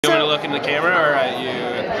look in the camera or at you?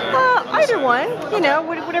 Either one. You know,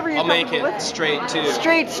 whatever you're I'll make comfortable it with. straight to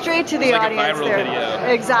Straight to the like audience a viral there. video.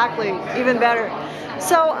 Exactly. Even better.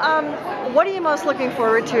 So, what are you most looking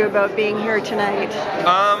forward to about being here tonight?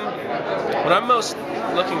 What I'm most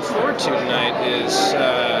looking forward to tonight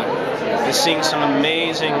is seeing some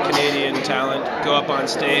amazing Canadian talent go up on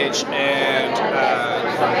stage and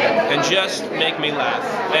just make me laugh.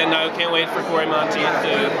 And I can't wait for Corey Monteith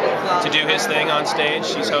to do his thing on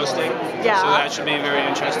stage. He's hosting, Yeah. so that should be very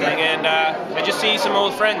interesting. And I just see some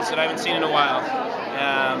old friends that I haven't seen in a while.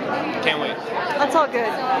 Can't wait. That's all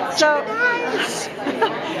good. So,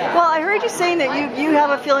 well, I heard you saying that you have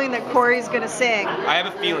a feeling that Corey's going to sing. I have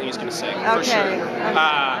a feeling he's going to sing, for Okay. sure.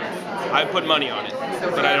 I put money on it,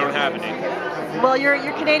 but I don't have any. Well, you're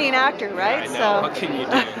a Canadian actor, right? I know. So. What can you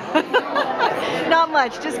do? Not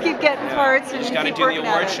much. Just keep getting parts and just got to keep do the working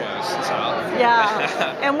award at it. shows. That's all.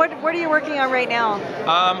 Yeah. And what are you working on right now?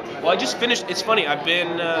 Well, I just finished. It's funny. I've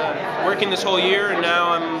been working this whole year, and now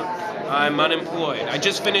I'm unemployed. I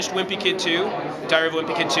just finished Wimpy Kid 2, Diary of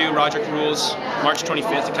Wimpy Kid 2, Roderick Rules, March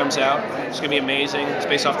 25th it comes out. It's going to be amazing. It's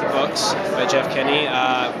based off the books by Jeff Kenny.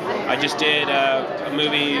 I just did a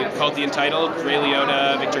movie called The Entitled, Ray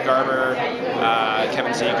Liotta, Victor Garber,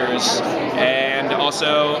 Kevin Zegers, and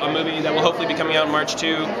also a movie that will hopefully be coming out in March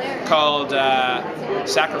 2 called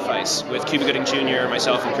Sacrifice with Cuba Gooding Jr.,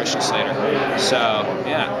 myself, and Christian Slater. So,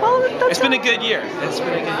 yeah. Well, it's been a good year. It's been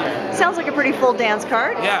a good year. Sounds like a pretty full dance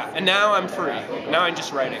card. Yeah, and now I'm free. Now I'm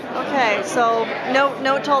just writing. Okay, so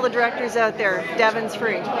note to all the directors out there, Devon's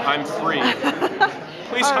free. I'm free.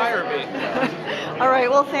 Please hire me. All right,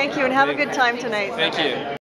 well, thank you, and have a good time tonight. Thank you.